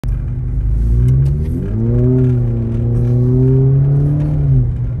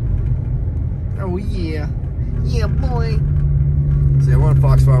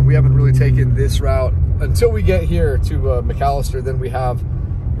taken this route until we get here to McAllister. Then we have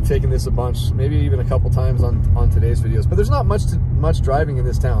taken this a bunch, maybe even a couple times on today's videos. But there's not much driving in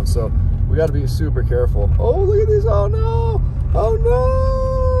this town, so we got to be super careful. Oh, look at this! Oh no! Oh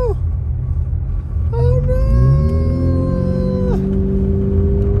no! Oh no!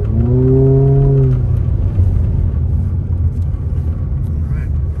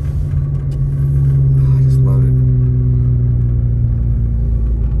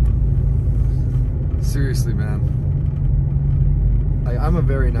 Seriously, man, I'm a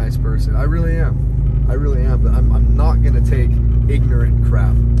very nice person. I really am. I really am. But I'm not gonna take ignorant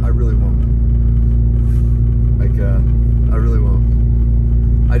crap. I really won't. Like, I really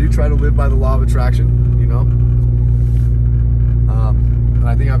won't. I do try to live by the law of attraction, you know. And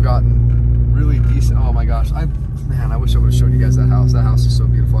I think I've gotten really decent. Oh my gosh, man, I wish I would have showed you guys that house. That house is so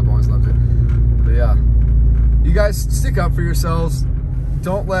beautiful. I've always loved it. But yeah, you guys stick up for yourselves.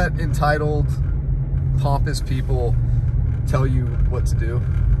 Don't let entitled, pompous people tell you what to do.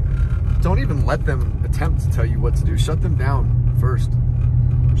 Don't even let them attempt to tell you what to do. Shut them down first.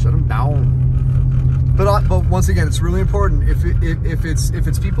 Shut them down. But once again, it's really important if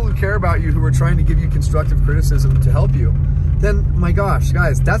it's people who care about you, who are trying to give you constructive criticism to help you, then my gosh,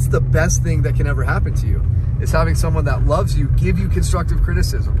 guys, that's the best thing that can ever happen to you, is having someone that loves you give you constructive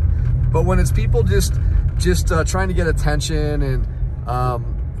criticism. But when it's people just trying to get attention and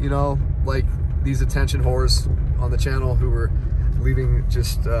you know, like these attention whores on the channel who were leaving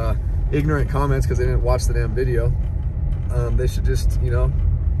just ignorant comments because they didn't watch the damn video, they should just, you know,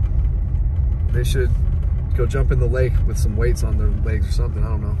 they should go jump in the lake with some weights on their legs or something. I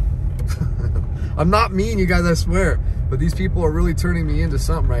don't know. I'm not mean, you guys, I swear, but these people are really turning me into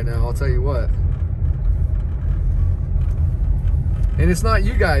something right now, I'll tell you what. And it's not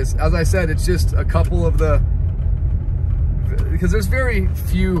you guys, as I said, it's just a couple of the, because there's very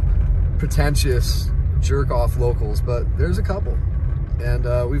few pretentious jerk-off locals, but there's a couple, and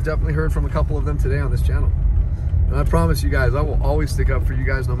we've definitely heard from a couple of them today on this channel. And I promise you guys, I will always stick up for you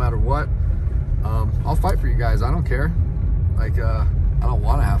guys no matter what. I'll fight for you guys. I don't care. Like, I don't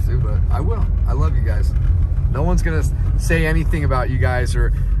want to have to, but I will. I love you guys. No one's gonna say anything about you guys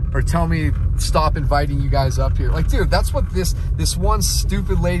or tell me stop inviting you guys up here. Like, dude, that's what this one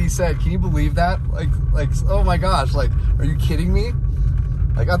stupid lady said. Can you believe that? Like, oh my gosh, like, are you kidding me?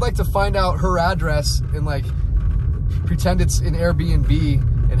 Like, I'd like to find out her address and like pretend it's an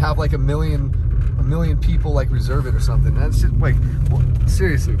Airbnb and have like a million people like reserve it or something. That's just like, well,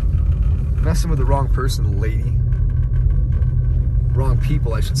 seriously, messing with the wrong person, lady. Wrong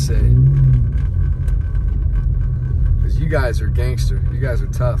people, I should say. Because you guys are gangster. You guys are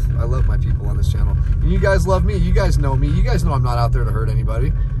tough. I love my people on this channel. And you guys love me. You guys know me. You guys know I'm not out there to hurt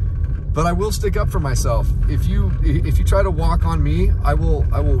anybody. But I will stick up for myself. If you try to walk on me, I will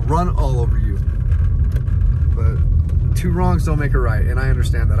run all over you. But two wrongs don't make a right, and I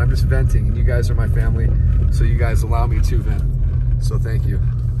understand that. I'm just venting, and you guys are my family, so you guys allow me to vent. So thank you.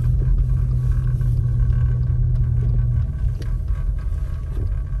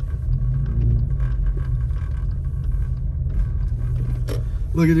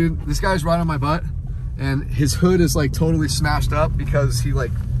 Look at, dude, this guy's right on my butt, and his hood is like totally smashed up because he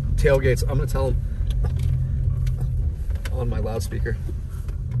like tailgates. I'm gonna tell him on my loudspeaker.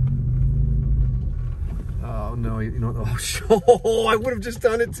 Oh no, you know, oh, I would have just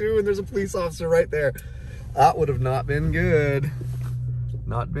done it too, and there's a police officer right there. That would have not been good.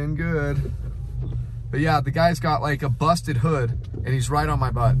 Not been good. But yeah, the guy's got like a busted hood, and he's right on my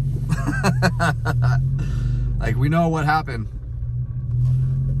butt. Like, we know what happened.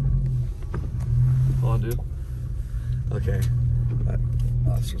 Hold on, dude. Okay. That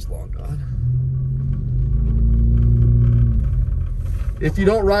officer's long gone. If you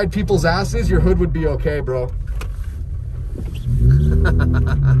don't ride people's asses, your hood would be okay, bro.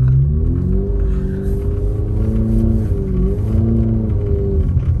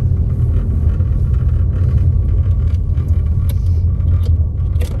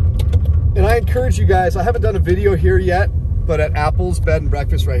 And I encourage you guys, I haven't done a video here yet, but at Apple's Bed and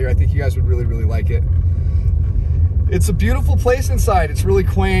Breakfast right here, I think you guys would really, really like it. It's a beautiful place inside. It's really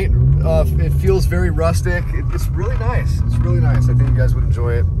quaint. It feels very rustic. It's really nice. It's really nice. I think you guys would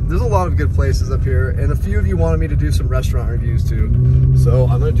enjoy it. There's a lot of good places up here, and a few of you wanted me to do some restaurant reviews too. So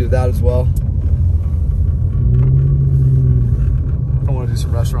I'm gonna do that as well. I wanna do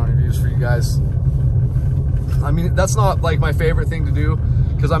some restaurant reviews for you guys. I mean, that's not like my favorite thing to do,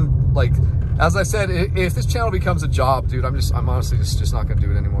 because I'm like, as I said, if this channel becomes a job, dude, I'm honestly just not gonna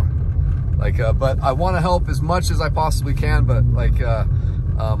do it anymore. Like, but I want to help as much as I possibly can, but like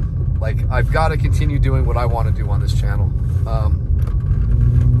I've got to continue doing what I want to do on this channel.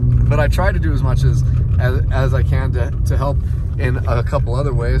 but I try to do as much as I can to help in a couple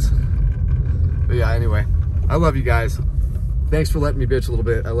other ways. But yeah, anyway, I love you guys. Thanks for letting me bitch a little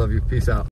bit. I love you. Peace out.